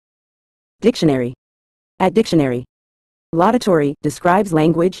Dictionary. At dictionary. Laudatory describes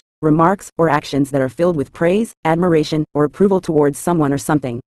language, remarks, or actions that are filled with praise, admiration, or approval towards someone or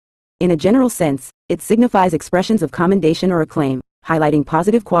something. In a general sense, it signifies expressions of commendation or acclaim, highlighting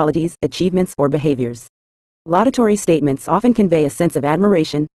positive qualities, achievements, or behaviors. Laudatory statements often convey a sense of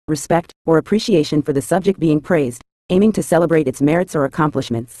admiration, respect, or appreciation for the subject being praised, aiming to celebrate its merits or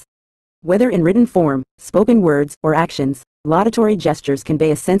accomplishments. Whether in written form, spoken words, or actions, laudatory gestures convey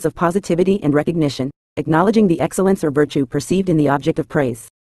a sense of positivity and recognition, acknowledging the excellence or virtue perceived in the object of praise.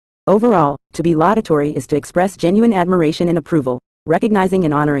 Overall, to be laudatory is to express genuine admiration and approval, recognizing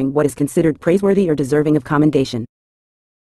and honoring what is considered praiseworthy or deserving of commendation.